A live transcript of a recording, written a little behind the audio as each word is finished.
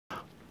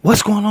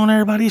What's going on,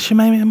 everybody? It's your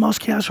main man, most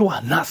casual,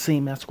 not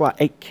seen man squad,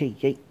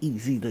 aka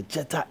Easy the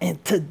Jedi.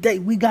 And today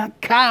we got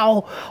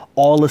Kyle,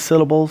 all the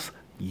syllables,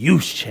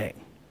 Juszczyk,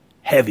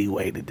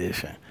 heavyweight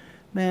edition.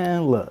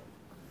 Man, look,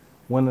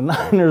 when the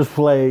Niners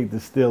played the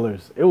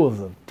Steelers, it was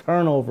a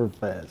turnover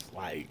fest,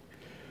 like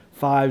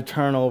 5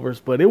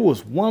 turnovers, but it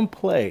was one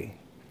play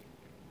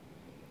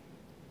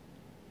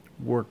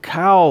where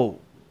Kyle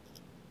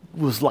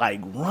was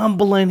like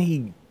rumbling.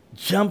 He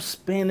jump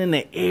spin in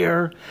the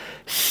air,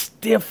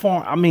 stiff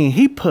arm. I mean,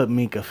 he put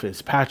Minka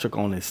Fitzpatrick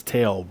on his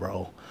tail,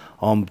 bro.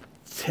 I'm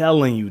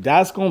telling you,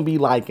 that's gonna be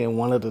like in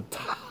one of the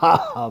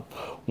top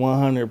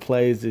 100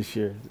 plays this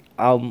year.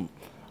 I'm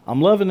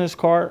loving this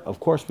card, of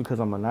course, because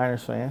I'm a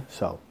Niners fan.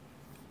 So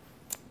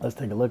let's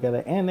take a look at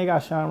it. And they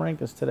got Sean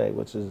Rankins today,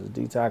 which is a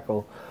D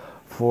tackle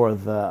for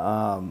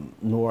the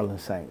New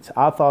Orleans Saints.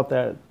 I thought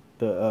that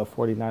the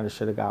 49ers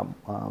should have got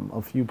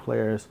a few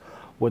players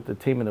with the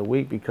team of the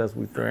week because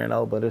we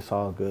 3-0, but it's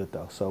all good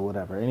though, so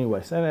whatever. Anyway,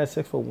 standing at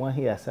 6'1",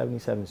 he has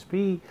 77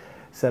 speed,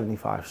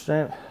 75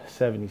 strength,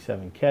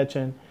 77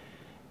 catching,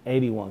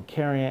 81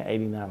 carrying,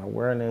 89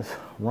 awareness.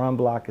 Run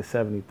block is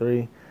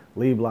 73,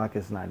 lead block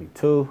is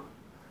 92,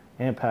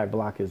 impact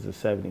block is a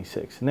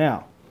 76.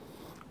 Now,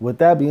 with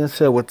that being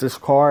said, with this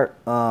card,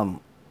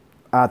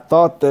 I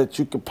thought that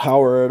you could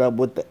power it up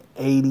with the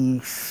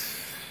 80s.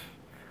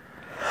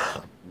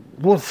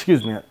 Well,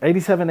 excuse me,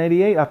 87,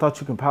 88. I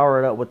thought you can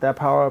power it up with that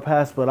power up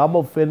pass, but I'm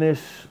going to finish,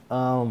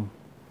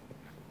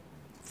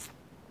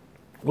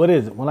 what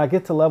is it? When I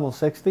get to level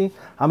 60,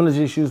 I'm going to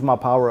just use my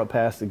power up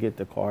pass to get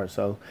the card.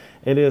 So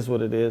it is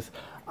what it is.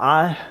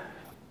 I'm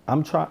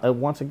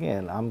trying, once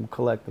again, I'm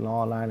collecting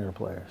all Niner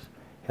players.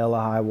 Hella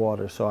high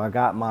water. So I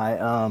got my,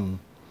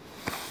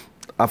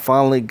 I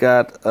finally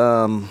got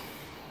the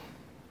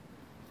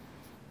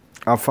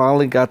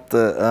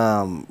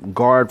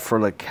guard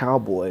for the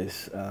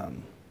Cowboys.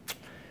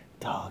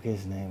 Dog,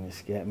 his name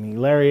is getting me.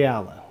 Larry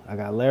Allen. I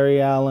got Larry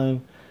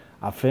Allen.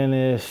 I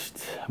finished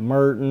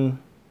Merton.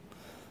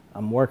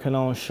 I'm working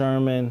on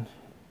Sherman,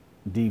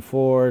 D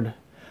Ford.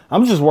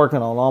 I'm just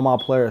working on all my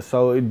players.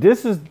 So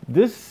this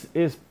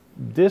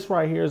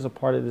right here is a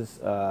part of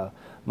this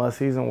must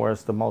season where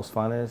it's the most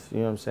fun is. You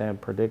know what I'm saying?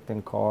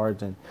 Predicting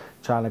cards and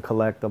trying to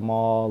collect them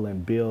all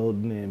and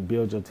build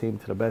your team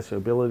to the best of your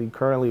ability.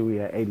 Currently,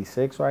 we at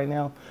 86 right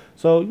now.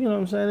 So, you know what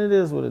I'm saying? It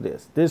is what it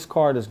is. This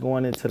card is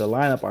going into the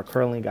lineup. I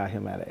currently got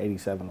him at an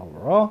 87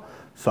 overall.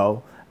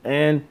 So,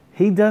 and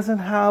he doesn't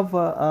have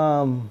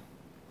a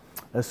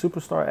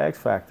superstar X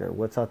factor,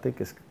 which I think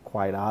is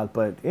quite odd.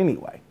 But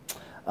anyway,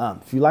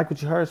 if you like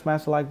what you heard,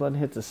 smash the like button,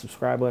 hit the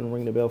subscribe button,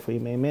 ring the bell for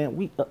your main man.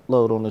 We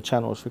upload on the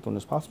channel as frequent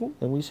as possible,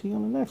 and we see you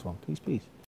on the next one. Peace, peace.